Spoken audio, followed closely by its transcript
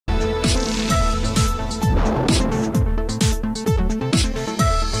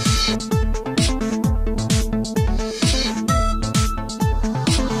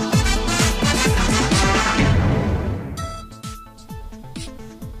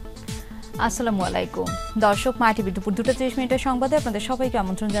আসসালামু আলাইকুম দর্শক, মাইটিভি দুপুর 2:30 মিনিটের সংবাদে আপনাদের সবাইকে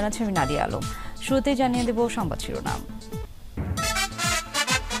আমন্ত্রণ জানাচ্ছি আমি নাদিয়া আলম। শুরুতেই জানিয়ে দেব সংবাদ শিরোনাম।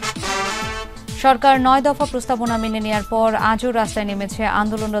 সরকার 9 দফা প্রস্তাবনা মেনে নেওয়ার পর আজও রাস্তায় নেমেছে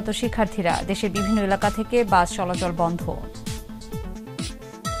আন্দোলনরত শিক্ষার্থীরা। দেশের বিভিন্ন এলাকা থেকে বাস চলাচল বন্ধ।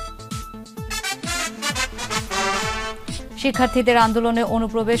 শিক্ষার্থীদের আন্দোলনে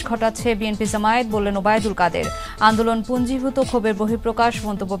অনুপ্রবেশ ঘটাচ্ছে বিএনপি জামায়াত, বললেন ওবায়দুল কাদের। আন্দোলন পুঞ্জীভূত ক্ষোভের বহিঃপ্রকাশ,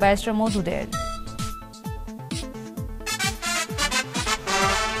 মন্তব্য ব্যারিস্টার মওদুদের।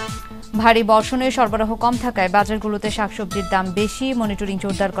 ভারী বর্ষণে সরবরাহ কম থাকায় বাজারগুলোতে শাকসবজির দাম বেশি, মনিটরিং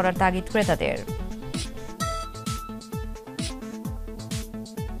জোরদার করার তাগিদ ক্রেতাদের।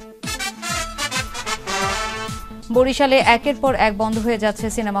 বরিশালে একের পর এক বন্ধ হয়ে যাচ্ছে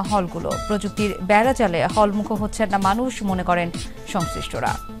সিনেমা হলগুলো। প্রযুক্তির বেড়াজালে হলমুখ হচ্ছেন না মানুষ, মনে করেন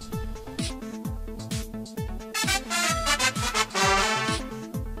সংশ্লিষ্টরা।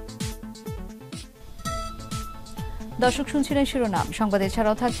 দর্শক, শুনছিলেন শিরোনাম। সংবাদ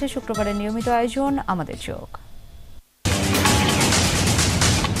এছাড়াও থাকছে শুক্রবারের নিয়মিত আয়োজন আমাদের চোখ।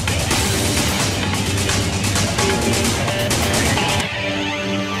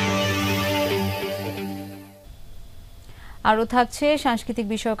 আরও থাকছে সাংস্কৃতিক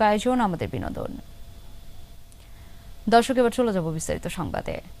বিষয়ক আয়োজন আমাদের বিনোদন। দর্শক, এবার চলে যাব বিস্তারিত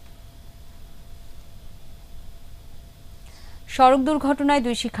সংবাদে। সড়ক দুর্ঘটনায়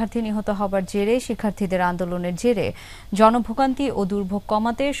 2 শিক্ষার্থী নিহত হবার জেরে শিক্ষার্থীদের আন্দোলনের জেরে জনভোগান্তি ও দুর্ভোগ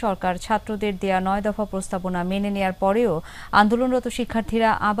কমাতে সরকার ছাত্রদের দেয়া 9 দফা প্রস্তাবনা মেনে নেয়ার পরেও আন্দোলনরত শিক্ষার্থীরা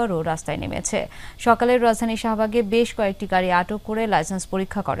আবারও রাস্তায় নেমেছে। সকালে রাজধানী শাহবাগে বেশ কয়েকটি গাড়ি আটক করে লাইসেন্স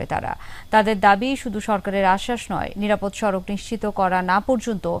পরীক্ষা করে তারা। তাদের দাবি, শুধু সরকারের আশ্বাস নয়, নিরাপদ সড়ক নিশ্চিত করা না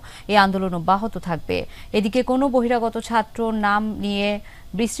পর্যন্ত এই আন্দোলন অব্যাহত থাকবে। এদিকে কোনো বহিরাগত ছাত্র নাম নিয়ে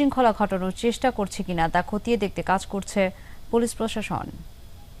বিশৃঙ্খলা ঘটানোর চেষ্টা করছে কিনা তা খতিয়ে দেখতে কাজ করছে পুলিশ প্রশাসন।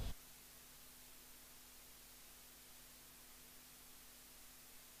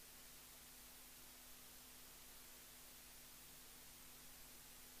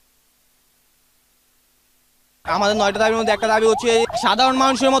 আমাদের 9টা দাবির মধ্যে একটা দাবি হচ্ছে সাধারণ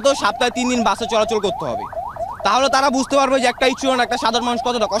মানুষের মতো সপ্তাহে 3 দিন বাসে চলাচল করতে হবে। তাহলে তারা বুঝতে পারবে যে একটা স্টুডেন্ট, একটা সাধারণ মানুষ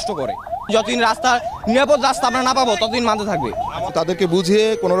কতটা কষ্ট করে। যতদিন নিরাপদ রাস্তা আমরা না পাবো ততদিন মানতে থাকবে। তাদেরকে বুঝিয়ে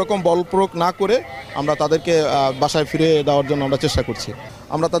কোনো রকম বল প্রয়োগ না করে আমরা তাদেরকে বাসায় ফিরে দেওয়ার জন্য আমরা চেষ্টা করছি।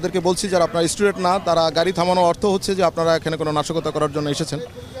 আমরা তাদেরকে বলছি যারা আপনার স্টুডেন্ট না, তারা গাড়ি থামানোর অর্থ হচ্ছে যে আপনারা এখানে কোনো নাশকতা করার জন্য এসেছেন।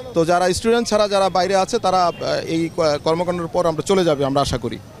 তো যারা স্টুডেন্ট ছাড়া যারা বাইরে আছে তারা এই কর্মকাণ্ডের পর আমরা চলে যাবে, আমরা আশা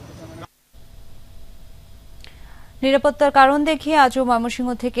করি। নিরাপত্তার কারণ দেখিয়ে আজও ময়মনসিংহ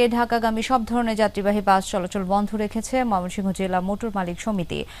থেকে ঢাকাগামী সব ধরনের যাত্রীবাহী বাস চলাচল বন্ধ রেখেছে ময়মনসিংহ জেলা মোটর মালিক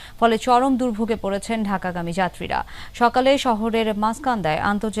সমিতি। ফলে চরম দুর্ভোগে পড়েছেন ঢাকাগামী যাত্রীরা। সকালে শহরের মাঝকান্দায়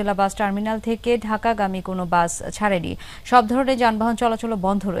আন্তজেলা বাস টার্মিনাল থেকে ঢাকাগামী কোনো বাস ছাড়েনি। সব ধরনের যানবাহন চলাচল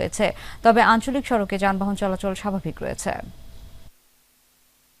বন্ধ রয়েছে, তবে আঞ্চলিক সড়কে যানবাহন চলাচল স্বাভাবিক রয়েছে।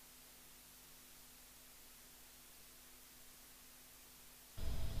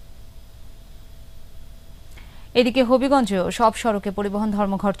 এদিকে হবিগঞ্জেও সব সড়কে পরিবহন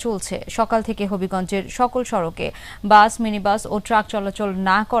ধর্মঘট চলছে। সকাল থেকে হবিগঞ্জের সকল সড়কে বাস, মিনিবাস ও ট্রাক চলাচল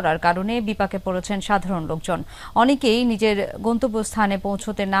না করার কারণে বিপাকে পড়েছেন সাধারণ লোকজন। অনেকেই নিজের গন্তব্যস্থানে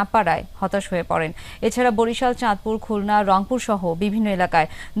পৌঁছতে না পারায় হতাশ হয়ে পড়েন। এছাড়া বরিশাল, চাঁদপুর, খুলনা, রংপুর সহ বিভিন্ন এলাকায়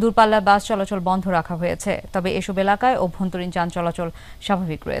দূরপাল্লার বাস চলাচল বন্ধ রাখা হয়েছে। তবে এসব এলাকায় অভ্যন্তরীণ যান চলাচল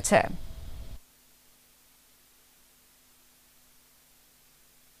স্বাভাবিক রয়েছে।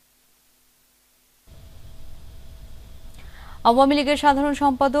 আওয়ামী লীগের সাধারণ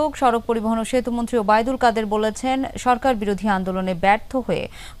সম্পাদক, সড়ক পরিবহন ও সেতুমন্ত্রী ওবায়দুল কাদের বলেছেন, সরকার বিরোধী আন্দোলনে ব্যর্থ হয়ে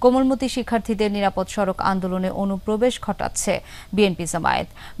কোমলমতি শিক্ষার্থীদের নিরাপদ সড়ক আন্দোলনে অনুপ্রবেশ ঘটাচ্ছে বিএনপি জামায়াত।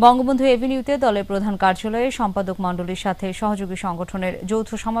 বঙ্গবন্ধু এভিনিউতে দলের প্রধান কার্যালয়ে সম্পাদক মণ্ডলীর সাথে সহযোগী সংগঠনের যৌথ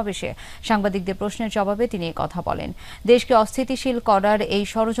সমাবেশে সাংবাদিকদের প্রশ্নের জবাবে তিনি কথা বলেন। দেশকে অস্থিতিশীল করার এই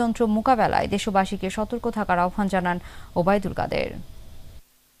ষড়যন্ত্র মোকাবেলায় দেশবাসীকে সতর্ক থাকার আহ্বান জানান ওবায়দুল কাদের।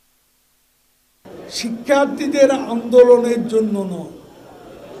 শিক্ষার্থীদের আন্দোলনের জন্য নয়,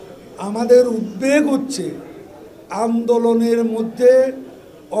 আমাদের উদ্বেগ হচ্ছে আন্দোলনের মধ্যে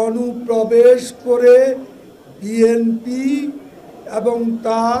অনুপ্রবেশ করে বিএনপি এবং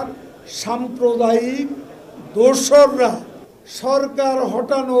তার সাম্প্রদায়িক দোসররা সরকার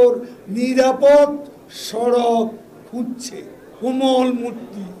হটানোর নিরাপদ সড়ক খুঁজছে।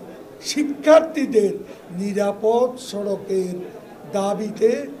 কোমলমতি শিক্ষার্থীদের নিরাপদ সড়কের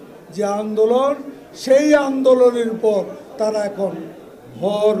দাবিতে যে আন্দোলন, সেই আন্দোলনের উপর তারা এখন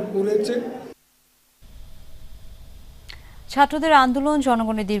ভর করেছে। ছাত্রদের আন্দোলন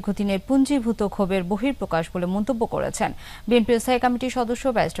জনগণের দীর্ঘদিনের পুঞ্জীভূত ক্ষোভের বহিঃপ্রকাশ বলে মন্তব্য করেছেন বিএনপির স্থায়ী কমিটির সদস্য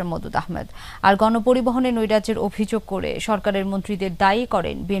ব্যারিস্টার মওদুদ আহমেদ। আর গণপরিবহনে নৈরাজ্যের অভিযোগ করে সরকারের মন্ত্রীদের দায়ী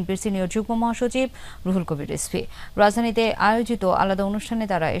করেন বিএনপির সিনিয়র যুগ্ম মহাসচিব রুহুল কবির রিজভী। রাজধানীতে আয়োজিত আলাদা অনুষ্ঠানে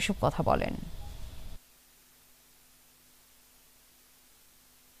তারা এসব কথা বলেন।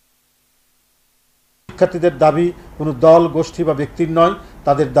 শিক্ষার্থীদের দাবি কোনো দল গোষ্ঠী বা ব্যক্তির নয়,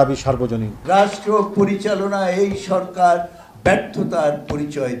 তাদের দাবি সার্বজনীন। রাষ্ট্র পরিচালনা এই সরকার ব্যর্থতার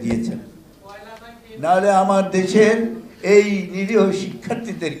পরিচয় দিয়েছেন, নাহলে আমার দেশের এই নিরীহ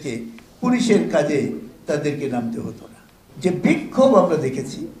শিক্ষার্থীদেরকে পুলিশের কাজে তাদেরকে নামতে হতো না। যে বিক্ষোভ আমরা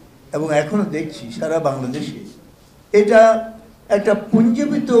দেখেছি এবং এখনো দেখছি সারা বাংলাদেশে, এটা একটা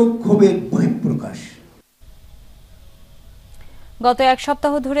পুঞ্জীভূত ক্ষোভের বহিঃপ্রকাশ। গত এক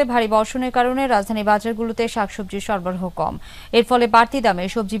সপ্তাহ ধরে ভারী বর্ষণের কারণে রাজধানী বাজারগুলোতে শাকসবজির সরবরাহ কম। এর ফলে বাড়তি দামে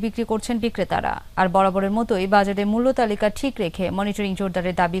সবজি বিক্রি করছেন বিক্রেতারা। আর বরাবরের মতোই বাজারে মূল্য তালিকা ঠিক রেখে মনিটরিং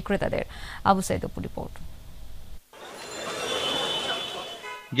জোরদারের দাবি ক্রেতাদের। আবু সাইদ রিপোর্ট।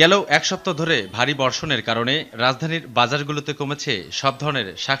 গেল এক সপ্তাহ ধরে ভারী বর্ষণের কারণে রাজধানীর বাজারগুলোতে কমেছে সব ধরনের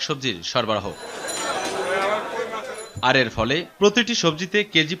শাকসবজির সরবরাহ। আর এর ফলে প্রতিটি সবজিতে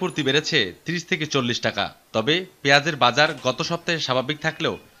কেজি প্রতি বেড়েছে 30 থেকে 40 টাকা। তবে পেঁয়াজের বাজার গত সপ্তাহে স্বাভাবিক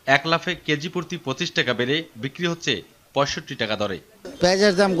থাকলেও এক লাফে কেজি প্রতি 25 টাকা বেড়ে বিক্রি হচ্ছে 65 টাকা দরে।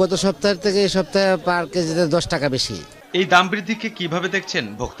 পেঁয়াজের দাম গত সপ্তাহ থেকে এই সপ্তাহে পার কেজিতে 10 টাকা বেশি। এই দাম বৃদ্ধিকে কিভাবে দেখছেন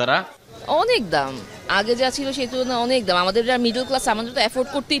ভোক্তারা? অনেক দাম, আগে যা ছিল সেই তুলনায় অনেক দাম। আমাদের যারা মিডল ক্লাস, আমাদের তো অ্যাফোর্ড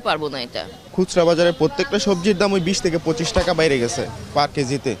করতেই পারবো না এটা। খুচরা বাজারে প্রত্যেকটা সবজির দাম ওই 20 থেকে 25 টাকা বাইরে গেছে পার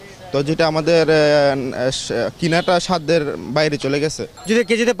কেজিতে, তো যেটা আমাদের কিনাটা সাধ্যের বাইরে চলে গেছে। যদি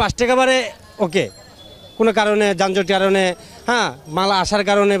কেজিতে 5 টাকা বাড়ে ওকে, কোনো কারণে যানজটের কারণে, মাল আসার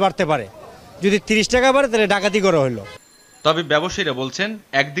কারণে বাড়তে পারে। যদি 30 টাকা বাড়ে তাহলে ডাকাতি করা হলো। তবে ব্যবসায়ীরা বলছেন,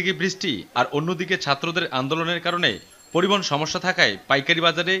 একদিকে বৃষ্টি আর অন্যদিকে ছাত্রদের আন্দোলনের কারণে পরিবহন সমস্যা থাকায় পাইকারি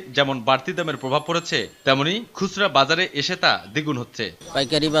বাজারে যেমন বাড়তি দামের প্রভাব পড়েছে, তেমনি খুচরা বাজারে এসে তা দ্বিগুণ হচ্ছে।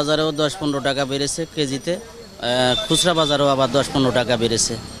 পাইকারি বাজারেও 10-15 টাকা বেড়েছে কেজিতে, খুচরা বাজারেও আবার 10-15 টাকা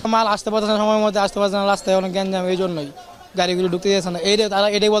বেড়েছে। মাল আসতে পারছে না, সময়ের মধ্যে আসতে পারছে না, রাস্তায় অনেক গ্যাঞ্জাম, এই জন্যই গাড়িগুলো ঢুকতে যাচ্ছে না। তারা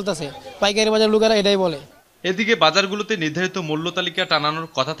এটাই বলতেছে, পাইকারি বাজার লোকেরা এটাই বলে। এদিকে বাজারগুলোতে নির্ধারিত মূল্য তালিকা টানানোর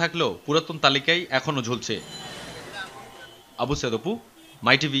কথা থাকলেও পুরাতন তালিকায় এখনো ঝুলছে। আবু সাইদ,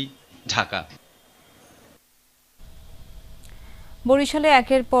 MYTV, ঢাকা। বরিশালে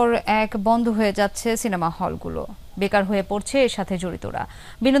একের পর এক বন্ধ হয়ে যাচ্ছে সিনেমা হলগুলো। বেকার হয়ে পড়ছে এর সাথে জড়িতরা।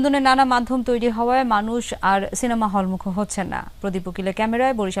 বিনোদনের নানা মাধ্যম তৈরি হওয়ায় মানুষ আর সিনেমা হলমুখ হচ্ছেন না। প্রদীপ উকিলের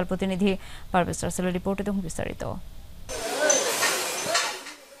ক্যামেরায় বরিশাল প্রতিনিধি পারভেজ রাসেলের রিপোর্টে দেখুন বিস্তারিত।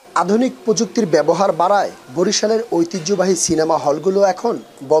 আধুনিক প্রযুক্তির ব্যবহার বাড়ায় বরিশালের ঐতিহ্যবাহী সিনেমা হলগুলো এখন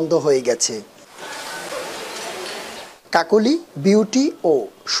বন্ধ হয়ে গেছে। কাকলি, বিউটি ও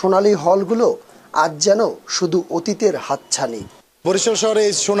সোনালী হলগুলো আজ যেন শুধু অতীতের হাতছানি। বরিশাল শহরে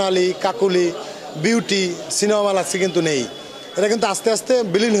এই সোনালী, কাকলি, বিউটি সিনেমা হল আছে কিন্তু নেই। এটা কিন্তু আস্তে আস্তে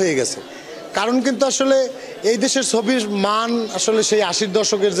বিলীন হয়ে গেছে। কারণ কিন্তু আসলে এই দেশের ছবির মান, আসলে সেই 80-র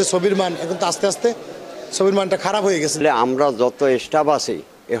দশকের যে ছবির মান, এখন তো আস্তে আস্তে ছবির মানটা খারাপ হয়ে গেছে। আমরা যত স্টাফ আছি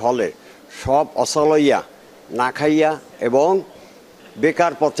এ হলে সব অচলইয়া, না খাইয়া এবং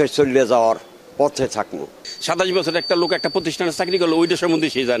বেকার পথে চলে যাওয়ার পথে থাকবো। 27 বছর একটা লোক একটা প্রতিষ্ঠানে চাকরি করলো, ওই দেশের মধ্যে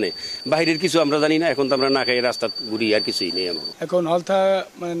সে জানে, বাইরের কিছু আমরা জানি না। এখন তো আমরা না খাই রাস্তা ঘুরি, আর কিছুই নেই। আমার এখন হলটা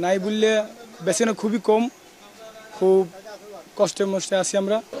নাই বললে বেছেনো খুবই কম, খুব কষ্টে মষ্টে আছি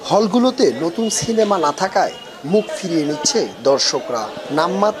আমরা। হলগুলোতে নতুন সিনেমা না থাকায় মুখ ফিরিয়ে নিচ্ছে দর্শকরা।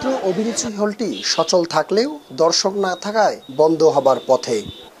 নামমাত্র অভিরুচি হলটি সচল থাকলেও দর্শক না থাকায় বন্ধ হবার পথে।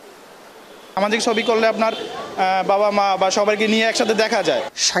 সামাজিক ছবি করলে আপনার বাবা মা বা সবাইকে নিয়ে একসাথে দেখা যায়।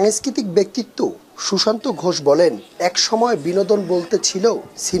 সাংস্কৃতিক ব্যক্তিত্ব সুশান্ত ঘোষ বলেন, এক সময় বিনোদন বলতে ছিল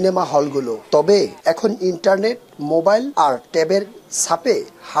সিনেমা হলগুলো, তবে এখন ইন্টারনেট, মোবাইল আর ট্যাবের ছাপে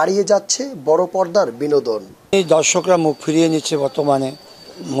হারিয়ে যাচ্ছে বড় পর্দার বিনোদন। এই দর্শকরা মুখ ফিরিয়ে নিচ্ছে বর্তমানে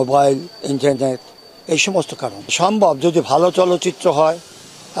মোবাইল, ইন্টারনেট, এই সমস্ত কারণ। সম্ভব যদি ভালো চলচ্চিত্র হয়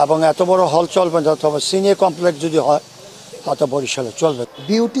এবং এত বড় হল চলবে না, তবে সিনে কমপ্লেক্স যদি হয় হয়তো বরিশালে চলবে।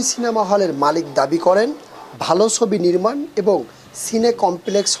 বিউটি সিনেমা হলের মালিক দাবি করেন, ভালো ছবি নির্মাণ এবং সিনে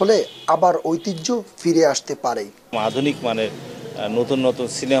কমপ্লেক্স হলে আবার ঐতিহ্য ফিরে আসতে পারে। আধুনিক মানের নতুন নতুন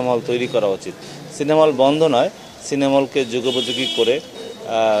সিনেমা হল তৈরি করা উচিত। সিনেমা হল বন্ধ নয়, সিনেমা হলকে যুগোপযোগী করে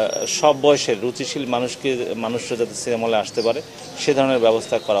সব বয়সের রুচিশীল মানুষরা যাতে সিনেমা হলে আসতে পারে সে ধরনের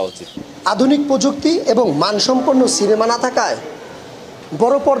ব্যবস্থা করা উচিত। আধুনিক প্রযুক্তি এবং মানসম্পন্ন সিনেমা না থাকায়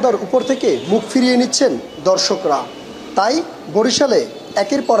বড় পর্দার উপর থেকে মুখ ফিরিয়ে নিচ্ছেন দর্শকরা। তাই বরিশালে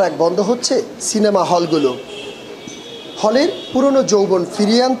একের পর এক বন্ধ হচ্ছে সিনেমা হলগুলো। হলের পুরনো যৌবন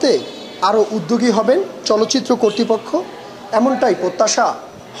ফিরিয়ে আনতে আরও উদ্যোগী হবেন চলচ্চিত্র কর্তৃপক্ষ, এমনটাই প্রত্যাশা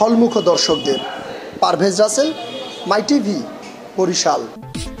হলমুখ দর্শকদের। পারভেজ রাসেল, মাইটিভি, বরিশাল।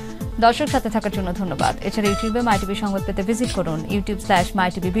 দর্শক সাথে থাকার জন্য ধন্যবাদ। এছাড়া ইউটিউবে মাইটিভি সংবাদ পেতে ভিজিট করুন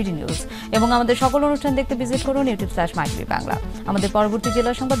youtube/mytvbd নিউজ এবং আমাদের সকল অনুষ্ঠান দেখতে ভিজিট করুন youtube/mytv বাংলা। আমাদের পরবর্তী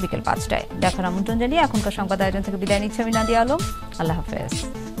জেলা সংবাদ বিকেল 5টায় দেখার আমন্ত্রণ জানিয়ে এখনকার সংবাদ আয়োজন থেকে বিদায় নিচ্ছি আমি নাদিয়া আলম। আল্লাহ হাফেজ।